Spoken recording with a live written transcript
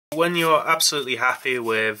When you're absolutely happy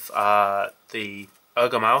with the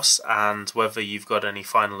Ergo mouse and whether you've got any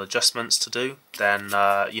final adjustments to do, then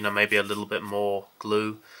maybe a little bit more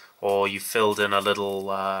glue, or you've filled in a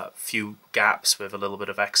little few gaps with a little bit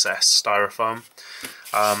of excess styrofoam.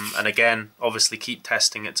 And again, obviously keep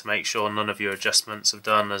testing it to make sure none of your adjustments have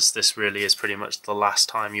done, as this really is pretty much the last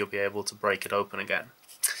time you'll be able to break it open again.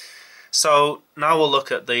 So now we'll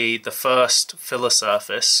look at the first filler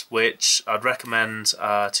surface, which I'd recommend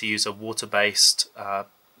to use a water-based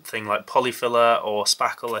thing like polyfiller or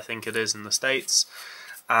spackle, I think it is in the States,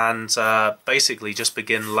 and basically just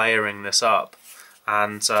begin layering this up.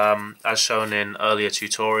 And as shown in earlier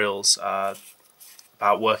tutorials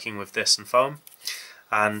about working with this and foam,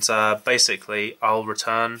 and basically I'll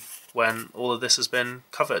return when all of this has been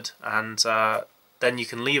covered, and then you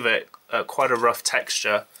can leave it at quite a rough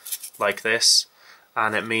texture like this,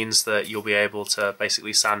 and it means that you'll be able to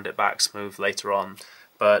basically sand it back smooth later on.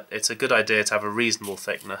 But it's a good idea to have a reasonable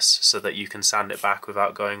thickness so that you can sand it back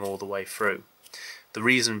without going all the way through. The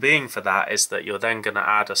reason being for that is that you're then going to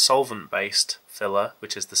add a solvent-based filler,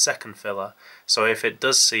 which is the second filler, so if it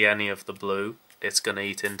does see any of the blue, it's going to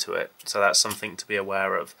eat into it. So that's something to be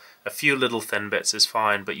aware of. A few little thin bits is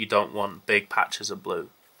fine, but you don't want big patches of blue.